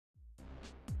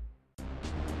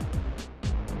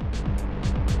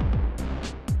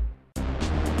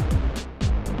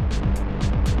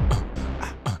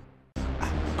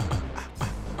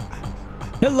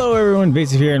Hello everyone,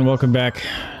 Vaesive here, and welcome back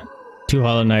to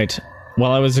Hollow Knight.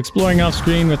 While I was exploring off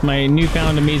screen with my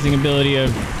newfound amazing ability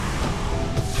of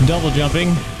double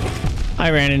jumping,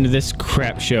 I ran into this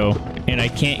crap show, and I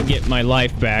can't get my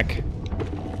life back,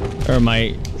 or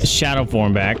my shadow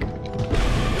form back,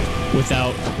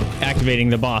 without activating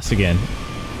the boss again.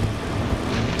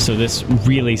 So this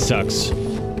really sucks.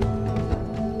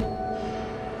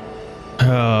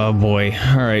 Oh boy,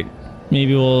 alright.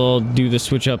 Maybe we'll do the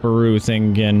switch up NOOOOO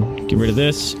thing again. Get rid of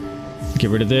this. Get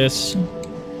rid of this.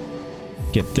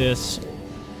 Get this.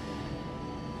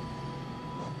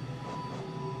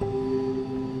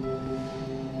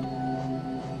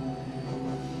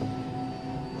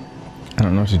 I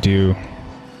don't know what to do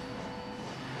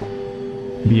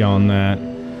beyond that.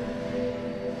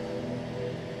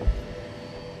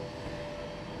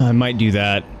 I might do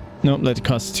that. Nope, that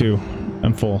costs 2.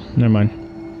 I'm full. Never mind.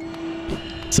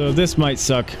 So this might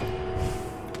suck.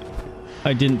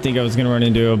 I didn't think I was gonna run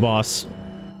into a boss.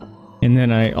 And then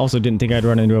I also didn't think I'd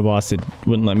run into a boss that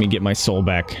wouldn't let me get my soul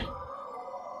back.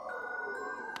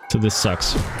 So this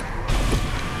sucks.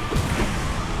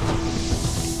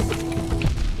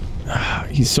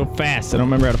 He's so fast. I don't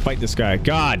remember how to fight this guy.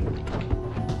 God!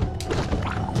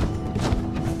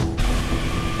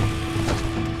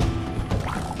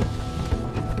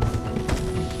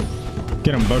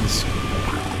 Get him, bugs.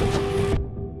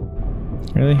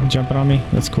 Really? Jumping on me?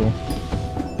 That's cool.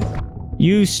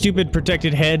 You stupid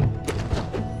protected head.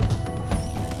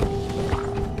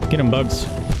 Get him, bugs.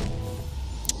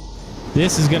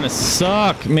 This is gonna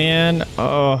suck, man.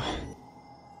 Oh.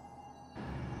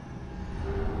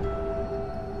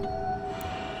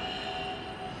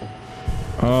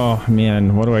 Oh,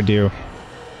 man. What do I do?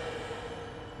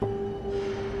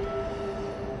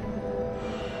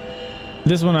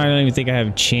 This one I don't even think I have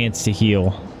a chance to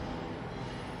heal.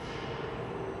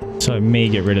 So I may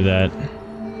get rid of that.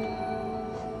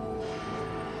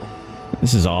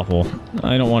 This is awful.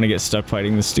 I don't want to get stuck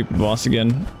fighting this stupid boss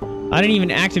again. I didn't even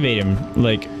activate him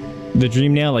like the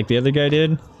dream nail like the other guy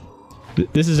did.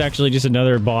 This is actually just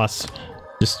another boss.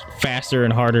 Just faster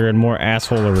and harder and more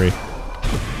assholery.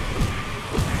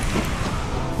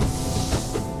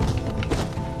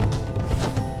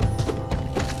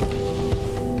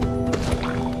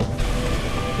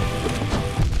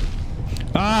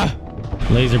 Ah!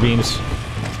 Laser beams.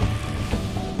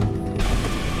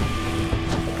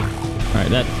 Alright,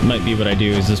 that might be what I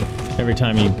do, is just every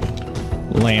time he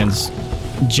lands,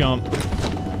 jump.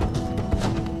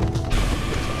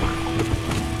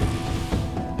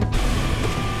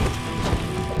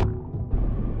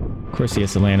 Of course he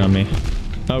has to land on me.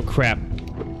 Oh crap.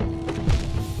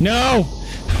 No!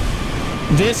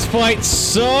 This fight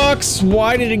sucks!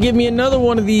 Why did it give me another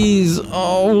one of these?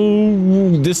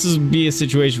 Oh, this would be a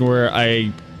situation where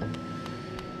I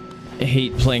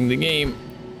hate playing the game.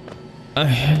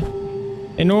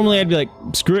 And normally I'd be like,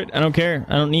 screw it, I don't care.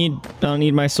 I don't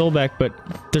need my soul back, but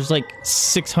there's like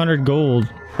 600 gold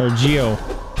or geo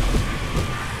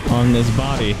on this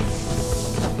body.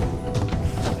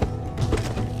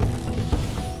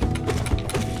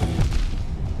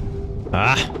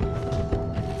 Ah.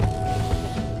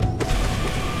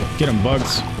 Get him,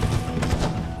 bugs.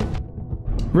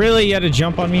 Really? You had to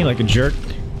jump on me like a jerk?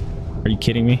 Are you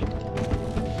kidding me?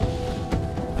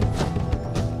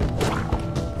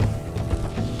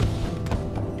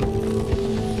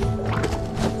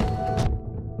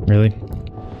 Really?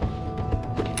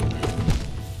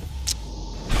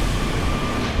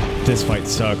 This fight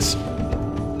sucks.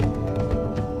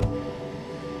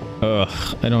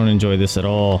 Ugh, I don't enjoy this at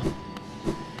all.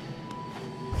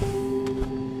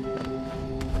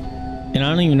 And I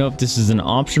don't even know if this is an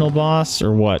optional boss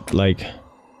or what, like...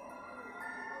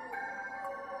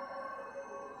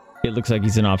 It looks like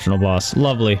he's an optional boss.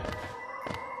 Lovely.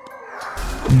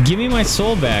 Give me my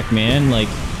soul back, man. Like,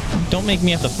 don't make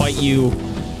me have to fight you,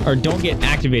 or don't get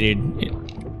activated.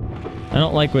 I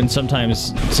don't like when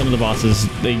sometimes some of the bosses,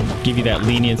 they give you that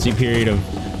leniency period of,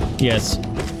 yes,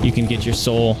 you can get your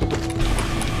soul.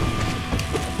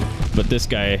 But this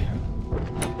guy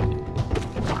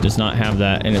does not have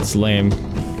that, and it's lame.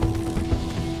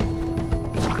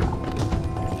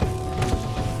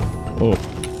 Oh.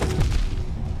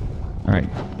 Alright,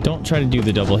 don't try to do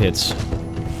the double hits.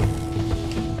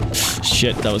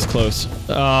 Shit, that was close.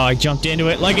 Oh, I jumped into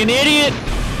it like an idiot!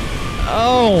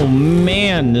 Oh,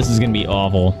 man, this is gonna be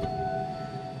awful.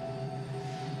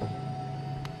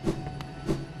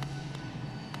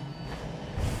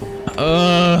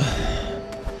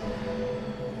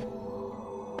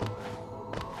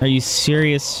 Are you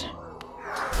serious?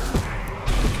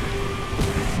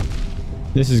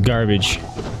 This is garbage.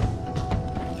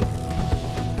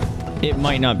 it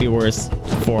might not be worth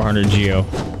 400 geo.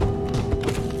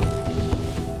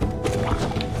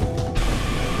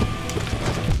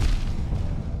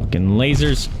 Fucking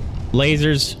lasers.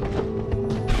 Lasers.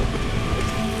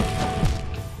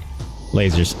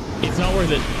 Lasers. It's not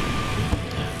worth it.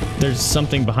 There's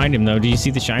something behind him, though. Do you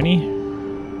see the shiny?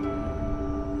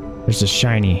 There's a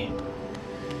shiny.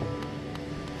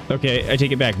 Okay, I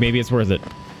take it back. Maybe it's worth it.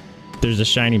 There's a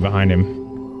shiny behind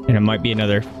him. And it might be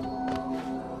another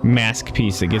mask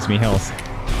piece that gives me health.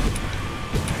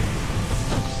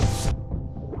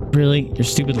 Really? Your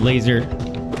stupid laser.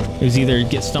 It was either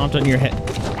get stomped on your head,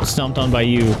 stomped on by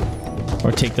you,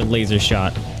 or take the laser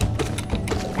shot.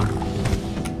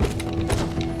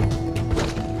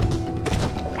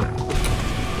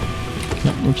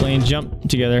 Yep, we're playing jump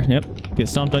together. Yep, get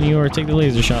stomped on you or take the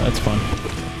laser shot. That's fun.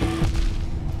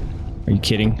 Are you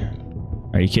kidding?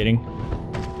 Are you kidding?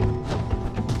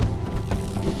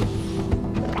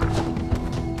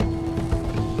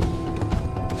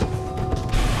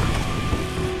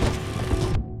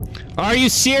 Are you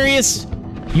serious?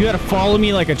 You had to follow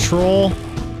me like a troll?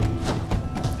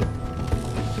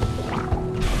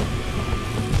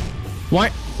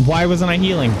 Why wasn't I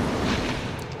healing?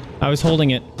 I was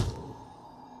holding it.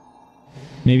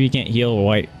 Maybe you can't heal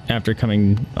white after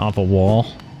coming off a wall.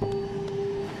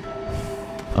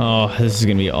 Oh, this is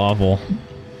gonna be awful.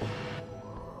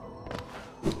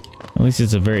 At least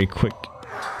it's a very quick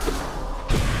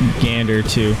gander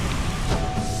to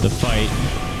the fight.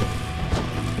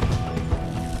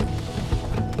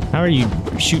 How are you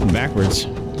shooting backwards?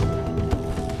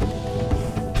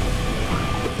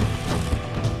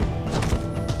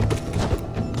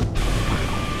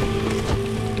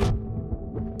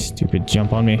 Stupid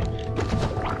jump on me.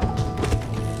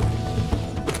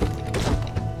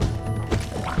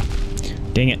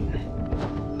 Dang it.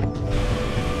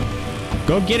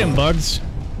 Go get him, Bugs.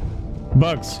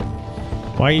 Bugs.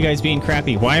 Why are you guys being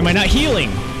crappy? Why am I not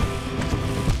healing?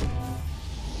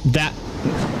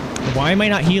 Why am I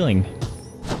not healing?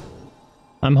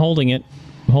 I'm holding it.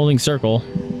 I'm holding circle.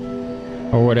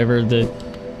 Or whatever the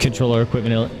controller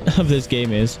equipment of this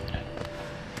game is.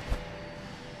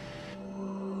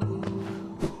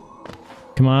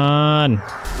 Come on.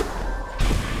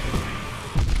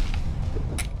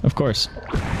 Of course.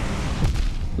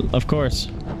 Of course.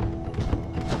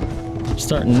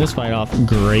 Starting this fight off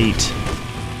great.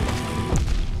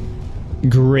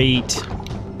 Great.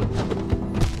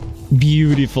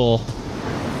 Beautiful.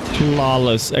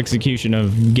 Flawless execution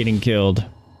of getting killed.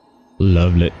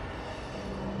 Loved it.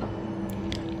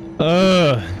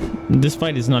 This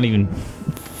fight is not even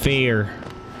fair.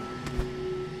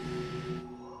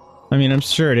 I mean, I'm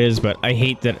sure it is, but I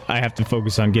hate that I have to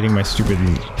focus on getting my stupid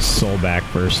soul back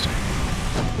first.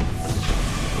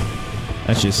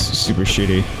 That's just super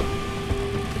shitty.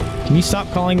 Can you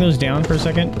stop calling those down for a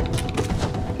second?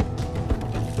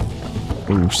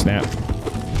 Ooh, snap.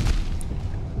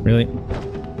 Really?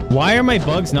 Why are my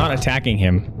bugs not attacking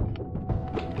him?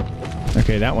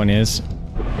 Okay, that one is.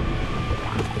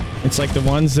 It's like the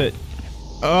ones that...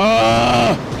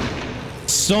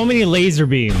 So many laser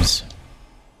beams.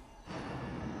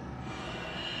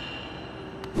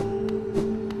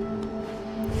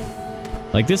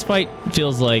 Like, this fight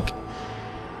feels like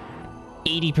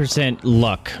 80%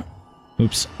 luck.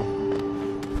 Oops.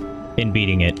 In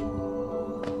beating it.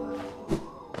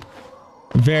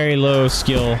 Very low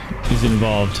skill is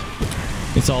involved.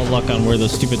 It's all luck on where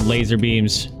those stupid laser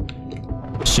beams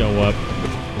show up.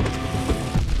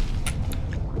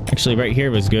 Actually, right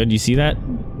here was good. You see that?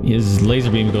 His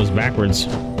laser beam goes backwards.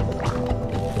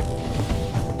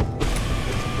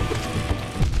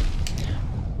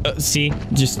 See?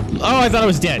 Just... Oh, I thought I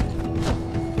was dead.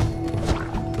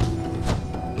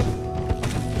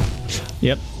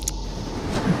 Yep.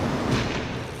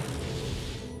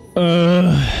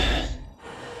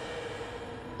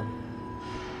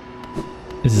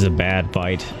 This is a bad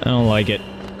fight. I don't like it.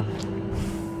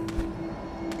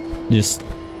 Just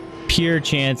pure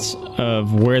chance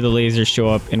of where the lasers show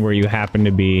up and where you happen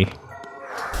to be.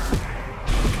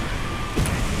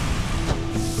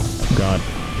 God.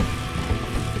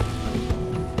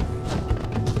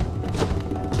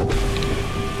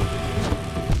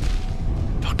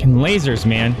 Fucking lasers,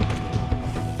 man.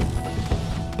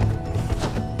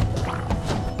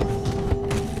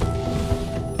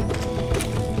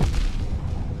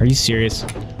 Are you serious?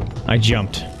 I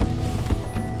jumped.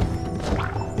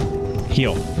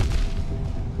 Heal.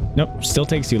 Nope, still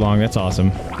takes too long. That's awesome.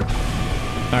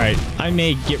 Alright, I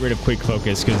may get rid of quick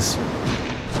focus because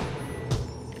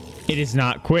it is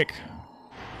not quick.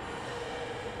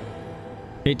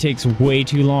 It takes way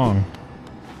too long.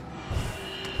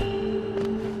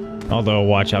 Although,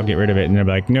 watch, I'll get rid of it and they'll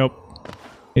be like, nope.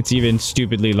 It's even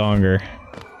stupidly longer.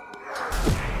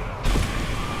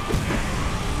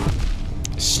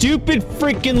 Stupid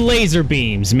freaking laser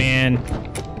beams, man.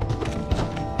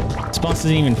 This boss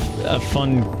isn't even a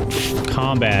fun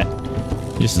combat.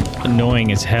 Just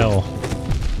annoying as hell.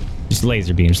 Just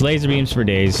laser beams. Laser beams for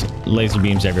days. Laser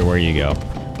beams everywhere you go.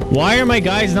 Why are my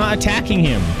guys not attacking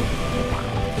him?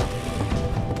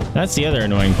 That's the other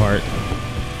annoying part.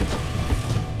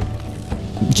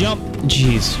 Jump!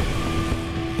 Jeez.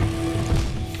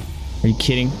 Are you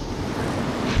kidding?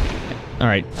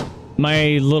 Alright.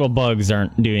 My little bugs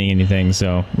aren't doing anything,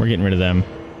 so we're getting rid of them.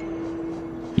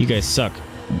 You guys suck.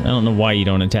 I don't know why you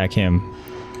don't attack him.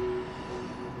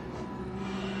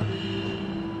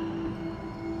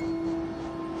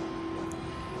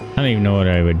 I don't even know what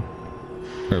I would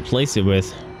replace it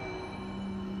with.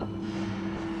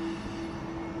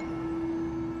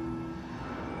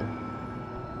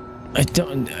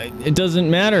 It doesn't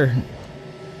matter.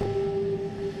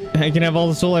 I can have all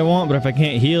the soul I want, but if I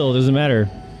can't heal, it doesn't matter.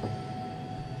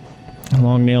 A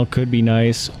long nail could be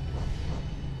nice.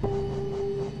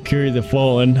 Carry the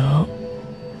fallen.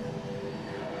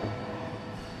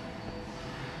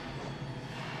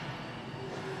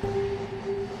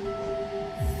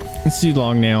 Let's do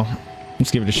long nail.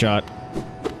 Let's give it a shot.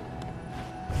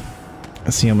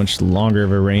 Let's see how much longer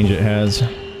of a range it has.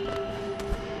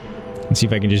 Let's see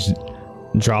if I can just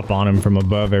drop on him from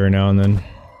above every now and then.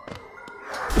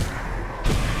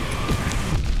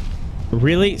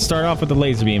 Really? Start off with a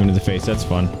laser beam into the face. That's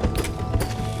fun.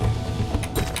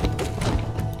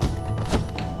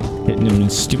 Hitting him in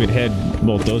his stupid head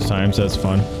both those times. That's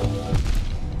fun.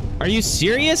 Are you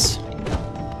serious?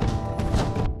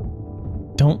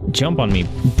 Don't jump on me.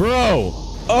 Bro!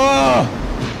 Oh!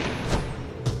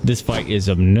 This fight is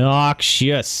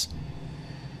obnoxious.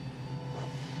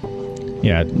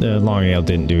 Yeah, the long nail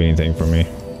didn't do anything for me.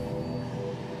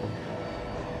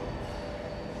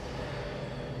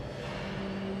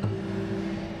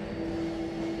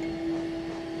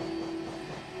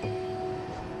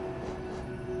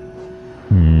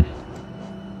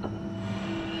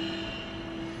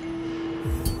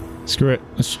 Screw it.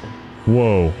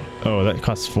 Whoa. Oh, that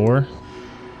costs 4?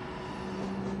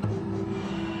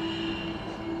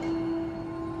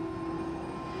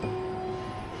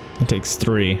 It takes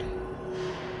 3.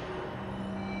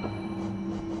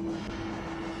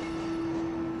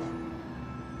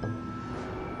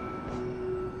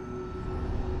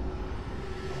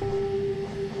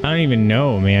 I don't even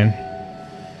know, man.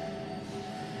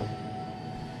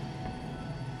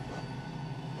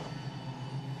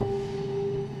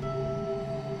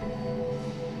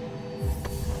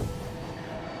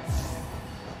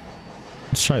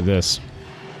 Let's try this.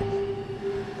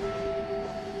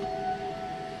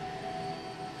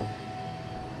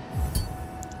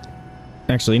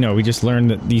 Actually, no, we just learned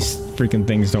that these freaking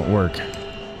things don't work.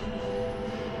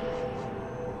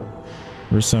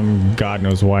 For some god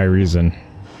knows why reason.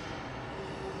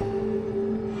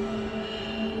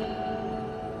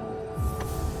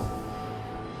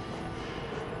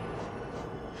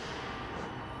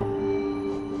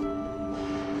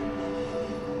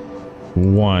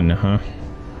 One, huh?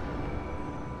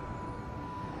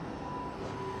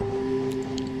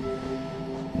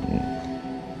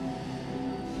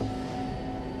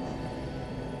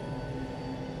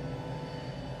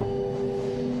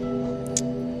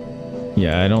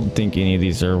 Yeah, I don't think any of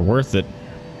these are worth it.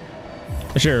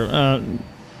 Sure, I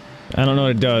don't know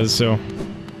what it does, so...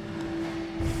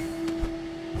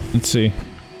 Let's see.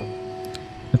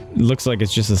 It looks like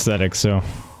it's just aesthetic, so...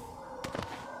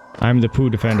 I'm the poo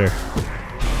defender.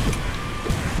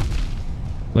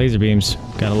 Laser beams.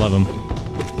 Gotta love them.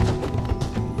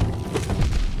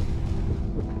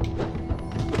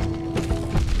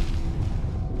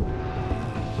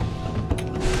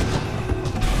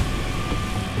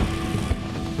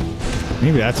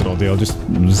 Maybe that's what I'll do. I'll just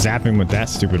zap him with that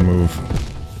stupid move.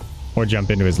 Or jump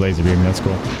into his laser beam. That's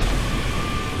cool.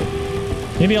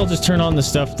 Maybe I'll just turn on the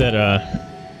stuff that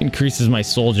increases my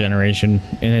soul generation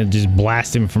and then just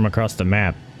blast him from across the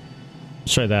map.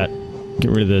 Let's try that.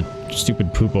 Get rid of the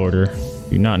stupid poop odor.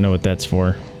 Do not know what that's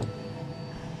for.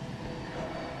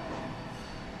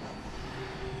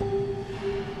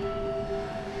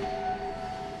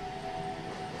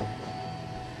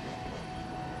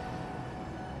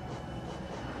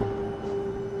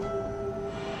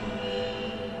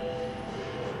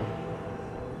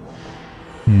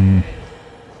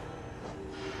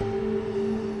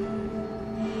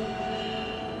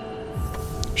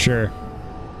 Sure.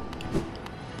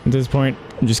 At this point,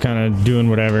 I'm just kind of doing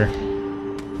whatever.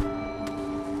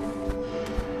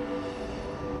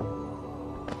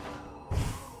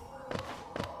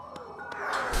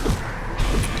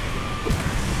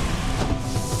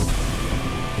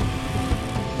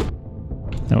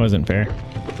 wasn't fair.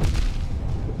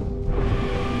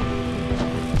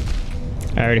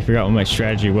 I already forgot what my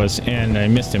strategy was, and I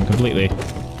missed him completely.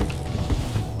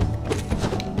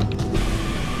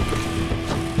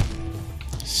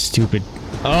 Stupid.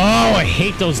 Oh, I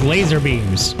hate those laser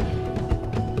beams.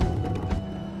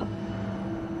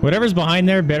 Whatever's behind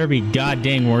there better be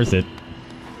goddamn worth it.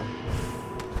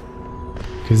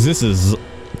 Because this is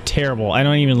terrible. I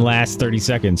don't even last 30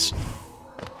 seconds.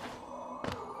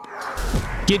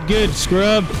 Get good,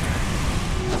 scrub.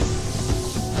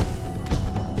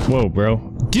 Whoa, bro.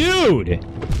 Dude!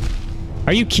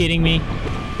 Are you kidding me?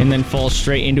 And then fall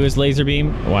straight into his laser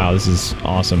beam? Wow, this is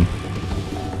awesome.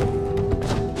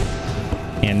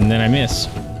 And then I miss.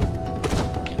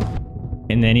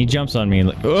 And then he jumps on me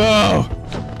like, oh!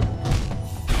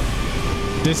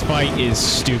 This fight is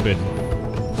stupid.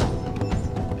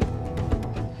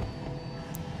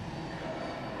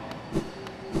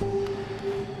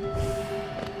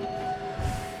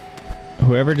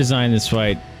 Whoever designed this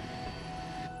fight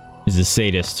is a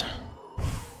sadist.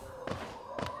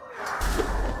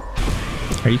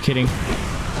 Are you kidding?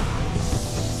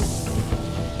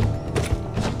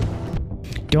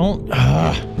 Don't.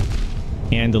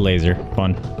 And the laser.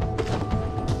 Fun.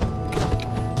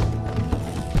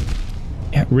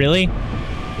 Yeah, really?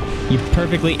 You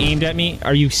perfectly aimed at me?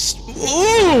 Are you...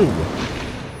 Ooh!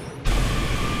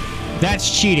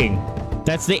 That's cheating.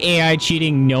 That's the AI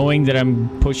cheating, knowing that I'm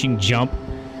pushing jump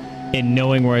and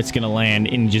knowing where it's gonna land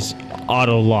and just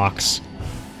auto locks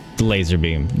the laser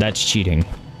beam. That's cheating.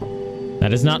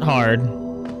 That is not hard.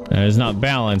 That is not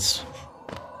balance.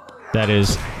 That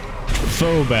is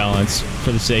faux balance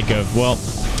for the sake of, well,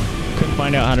 couldn't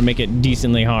find out how to make it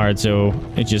decently hard, so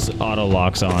it just auto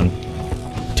locks on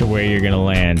to where you're gonna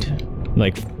land.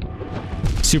 Like,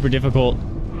 super difficult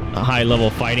high level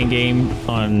fighting game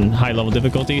on high level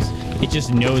difficulties, it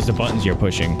just knows the buttons you're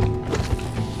pushing.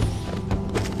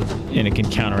 And it can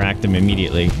counteract them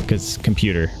immediately because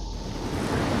computer.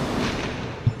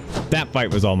 That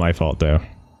fight was all my fault though.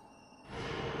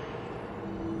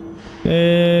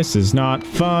 This is not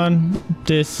fun.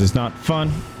 This is not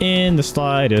fun in the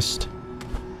slightest.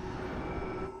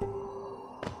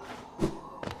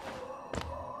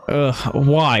 Ugh,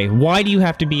 why? Why do you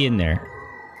have to be in there?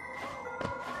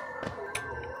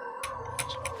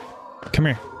 Come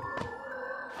here.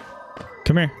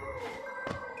 Come here.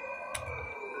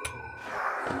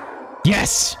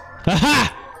 Yes!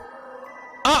 Aha!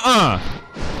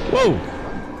 Whoa!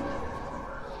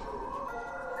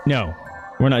 No.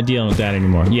 We're not dealing with that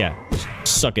anymore. Yeah.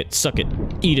 Suck it. Suck it.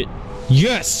 Eat it.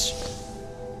 Yes!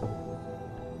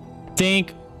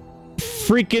 Thank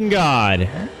freaking God.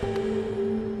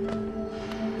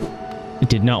 I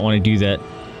did not want to do that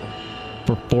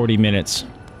for 40 minutes.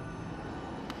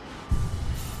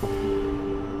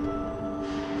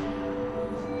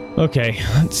 Okay,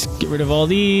 let's get rid of all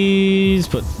these,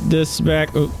 put this back,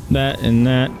 oh, that and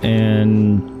that,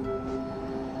 and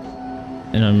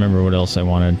I remember what else I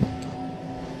wanted.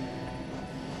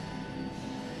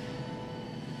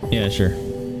 Yeah, sure.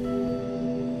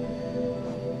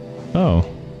 Oh.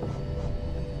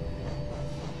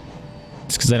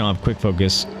 It's because I don't have quick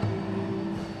focus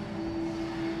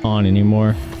on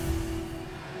anymore.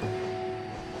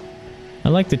 I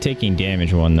like the taking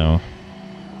damage one though.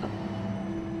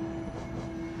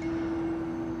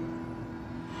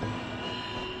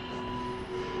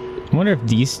 I wonder if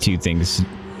these two things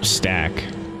stack.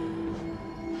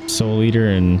 Soul Eater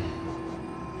and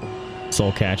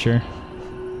Soul Catcher.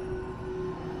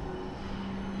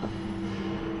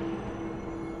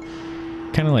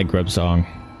 Kind of like Grub Song.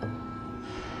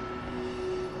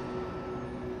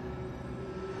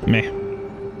 Meh.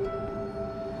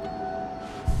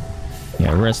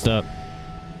 Yeah, rest up.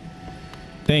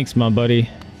 Thanks, my buddy.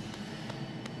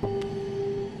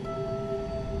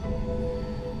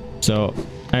 So,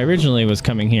 I originally was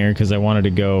coming here because I wanted to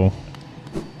go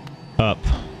up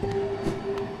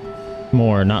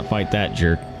more, not fight that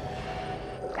jerk.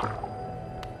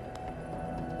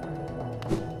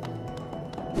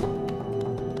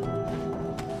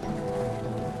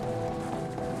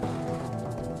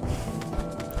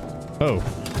 Oh,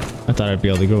 I thought I'd be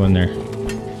able to go in there.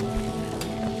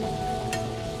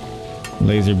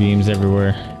 Laser beams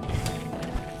everywhere.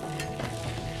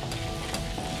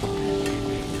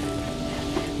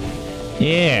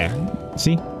 Yeah,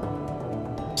 see?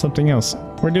 Something else.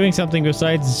 We're doing something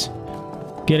besides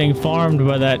getting farmed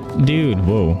by that dude.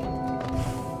 Whoa.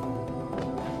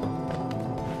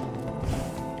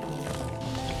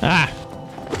 Ah!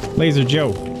 Laser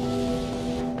Joe.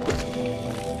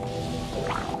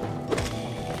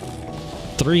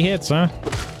 Three hits, huh?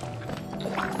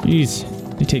 Jeez.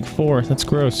 They take 4. That's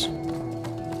gross.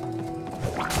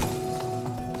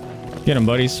 Get them,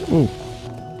 buddies. Ooh.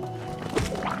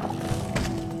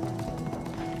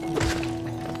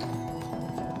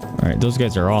 Alright, those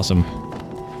guys are awesome.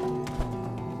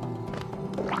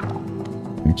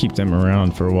 And keep them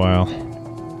around for a while.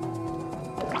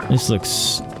 This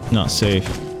looks not safe.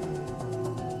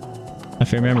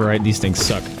 If I remember right, these things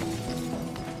suck.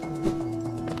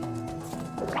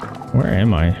 Where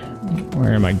am I?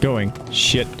 Where am I going?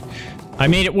 Shit. I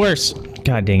made it worse.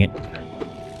 God dang it.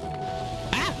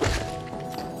 Ah!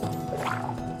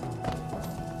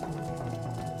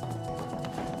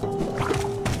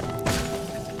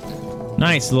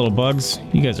 Nice little bugs.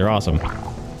 You guys are awesome.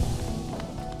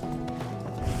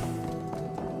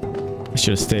 I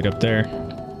should have stayed up there.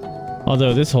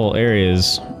 Although this whole area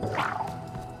is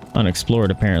unexplored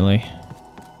apparently.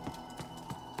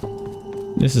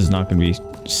 This is not going to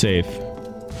be safe.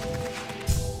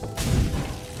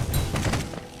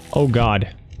 Oh god.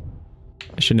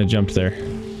 I shouldn't have jumped there.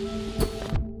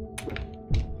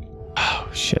 Oh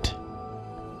shit.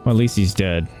 Well, at least he's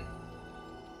dead.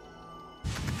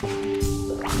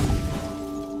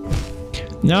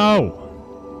 No!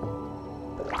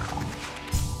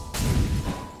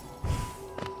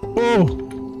 Oh!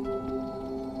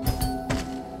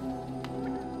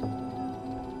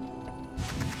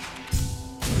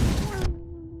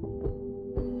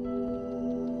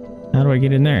 How do I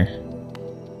get in there?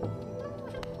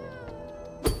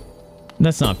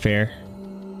 That's not fair.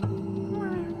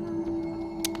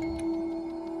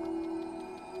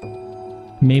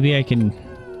 Maybe I can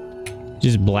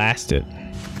just blast it.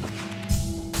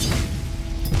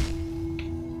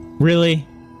 Really?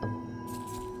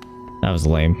 That was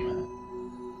lame.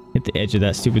 Hit the edge of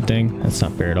that stupid thing? That's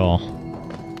not fair at all.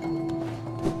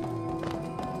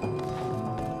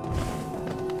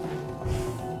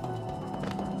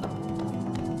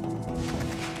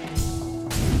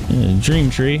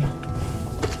 Dream tree.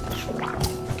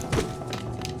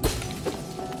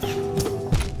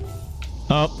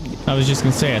 Oh, I was just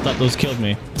gonna say, I thought those killed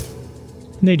me.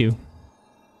 They do.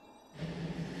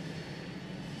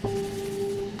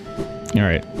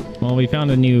 Alright. Well, we found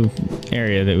a new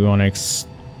area that we want to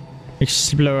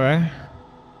explore.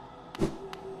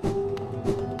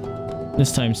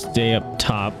 This time stay up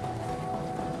top.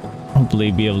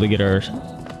 Hopefully be able to get our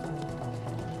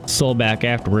soul back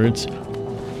afterwards.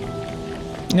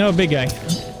 No, big guy.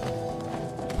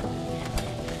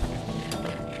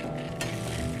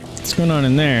 What's going on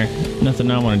in there?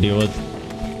 Nothing I want to deal with.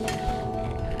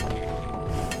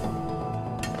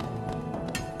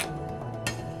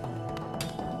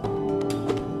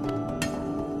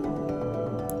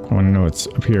 I want to know what's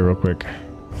up here real quick.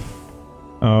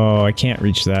 Oh, I can't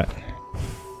reach that.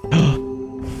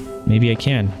 Maybe I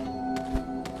can.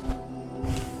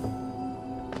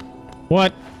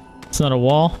 What? It's not a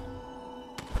wall?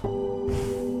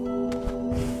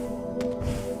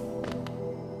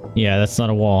 Yeah, that's not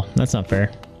a wall. That's not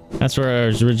fair. That's where I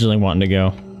was originally wanting to go.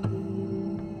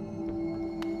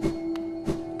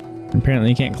 Apparently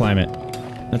you can't climb it.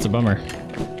 That's a bummer.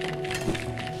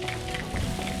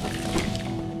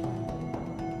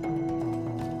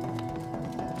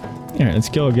 Alright, let's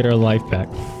go get our life back.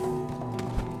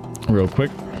 Real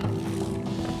quick.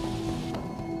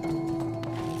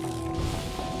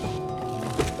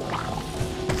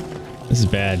 This is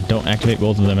bad. Don't activate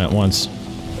both of them at once.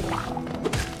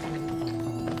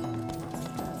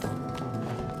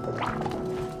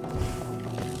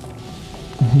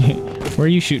 Where are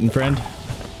you shooting, friend?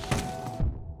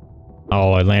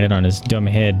 Oh, I landed on his dumb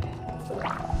head.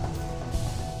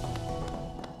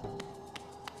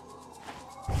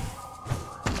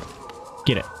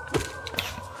 Get it.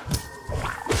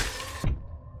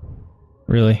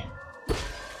 Really?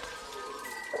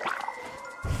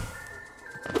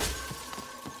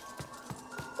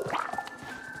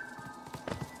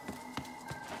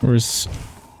 Where's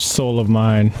soul of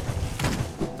mine?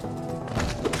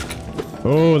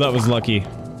 Oh, that was lucky.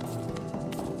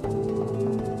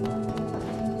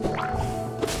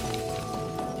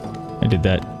 I did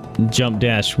that jump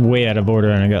dash way out of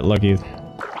order and I got lucky.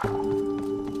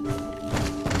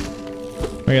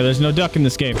 Oh yeah, there's no duck in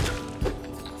this game.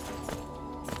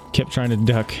 Kept trying to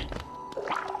duck.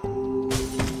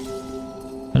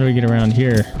 How do we get around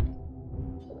here?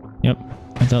 Yep,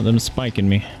 I thought them spiking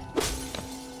me.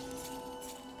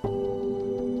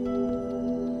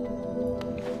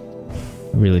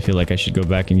 I really feel like I should go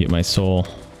back and get my soul.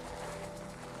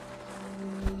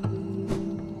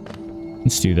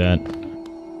 Let's do that.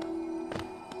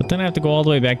 But then I have to go all the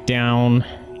way back down.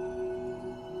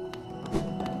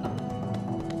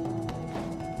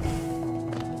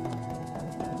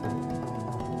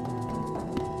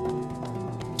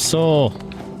 Soul.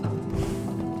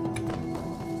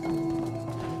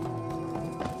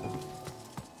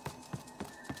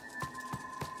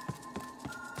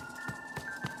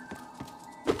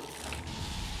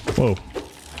 Whoa.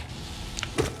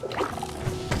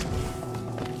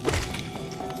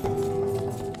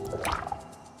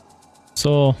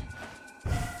 Soul.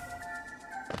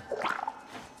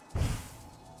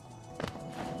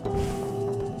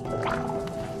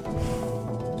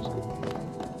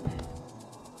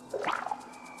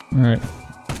 Alright.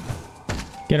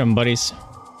 Get him, buddies.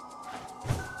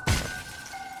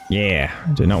 Yeah.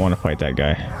 Did not want to fight that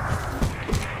guy.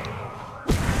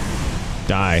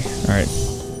 Die. Alright.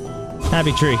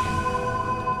 Happy tree.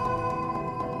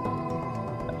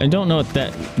 I don't know what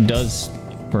that does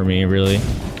for me, really.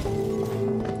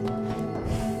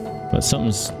 But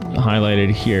something's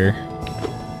highlighted here.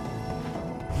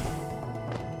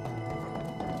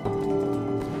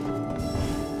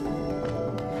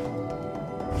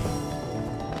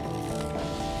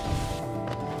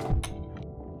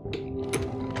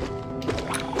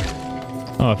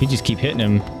 Oh, if you just keep hitting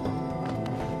him,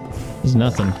 there's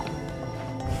nothing.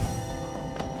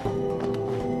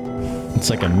 It's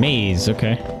like a maze,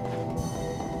 okay.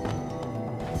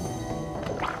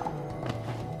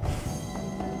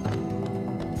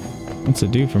 What's it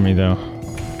do for me, though?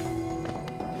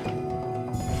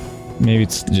 Maybe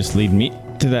it's just leading me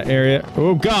to that area.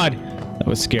 Oh, God! That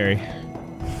was scary.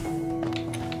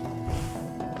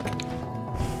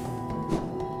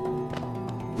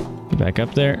 Get back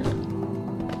up there.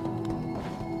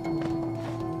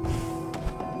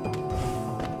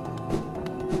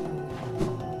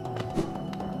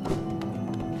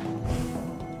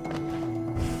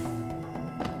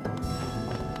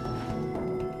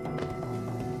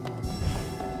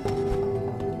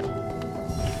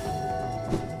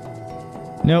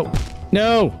 No.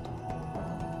 No!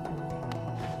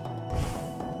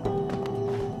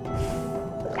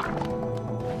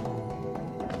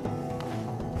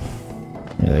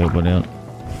 Yeah, they open out.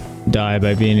 Die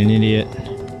by being an idiot.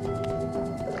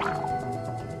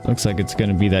 Looks like it's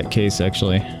gonna be that case,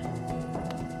 actually.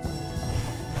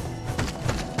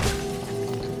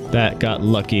 That got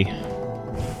lucky.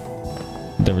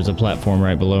 There was a platform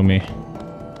right below me.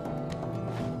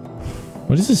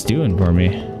 What is this doing for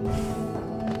me?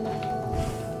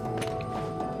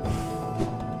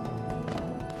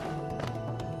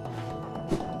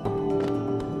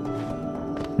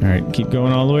 Alright, keep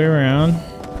going all the way around.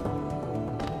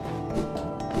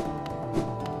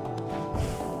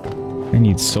 I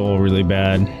need soul really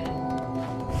bad.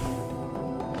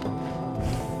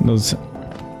 Those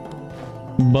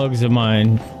bugs of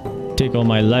mine take all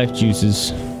my life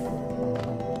juices.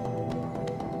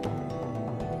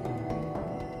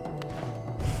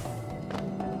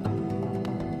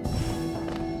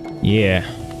 Yeah.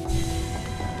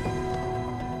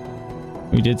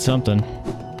 We did something.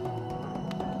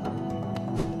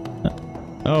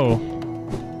 Oh.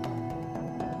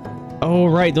 Oh,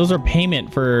 right. Those are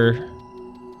payment for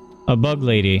a bug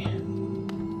lady.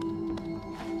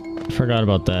 Forgot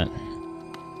about that.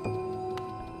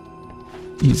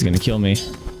 He's gonna kill me.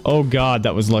 Oh, God.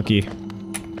 That was lucky.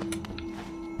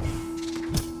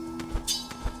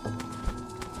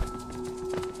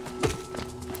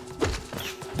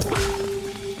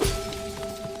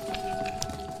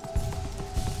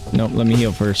 Nope. Let me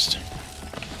heal first.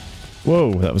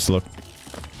 Whoa. That was luck.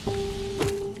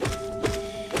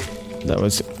 That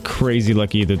was crazy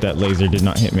lucky that that laser did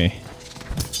not hit me.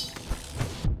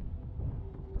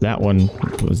 That one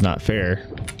was not fair.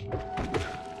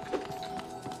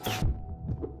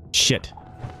 Shit.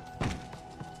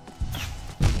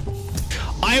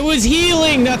 I was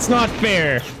healing! That's not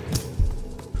fair!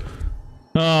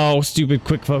 Oh, stupid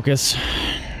quick focus.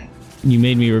 You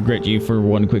made me regret you for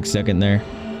one quick second there.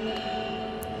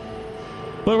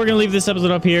 But we're gonna leave this episode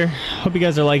up here. Hope you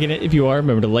guys are liking it. If you are,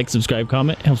 remember to like, subscribe,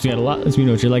 comment. It helps me out a lot. Lets me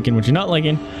know what you're liking, what you're not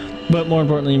liking. But more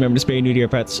importantly, remember to spay new to your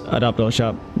pets, adopt, don't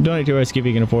shop, donate to us if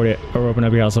you can afford it, or open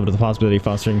up your house up to the possibility of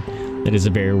fostering. That is a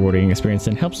very rewarding experience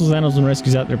and helps those animals and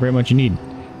rescues out there very much in need.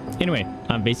 Anyway,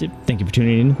 I'm Vaesive. Thank you for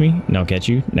tuning in with me, and I'll catch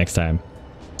you next time.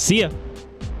 See ya!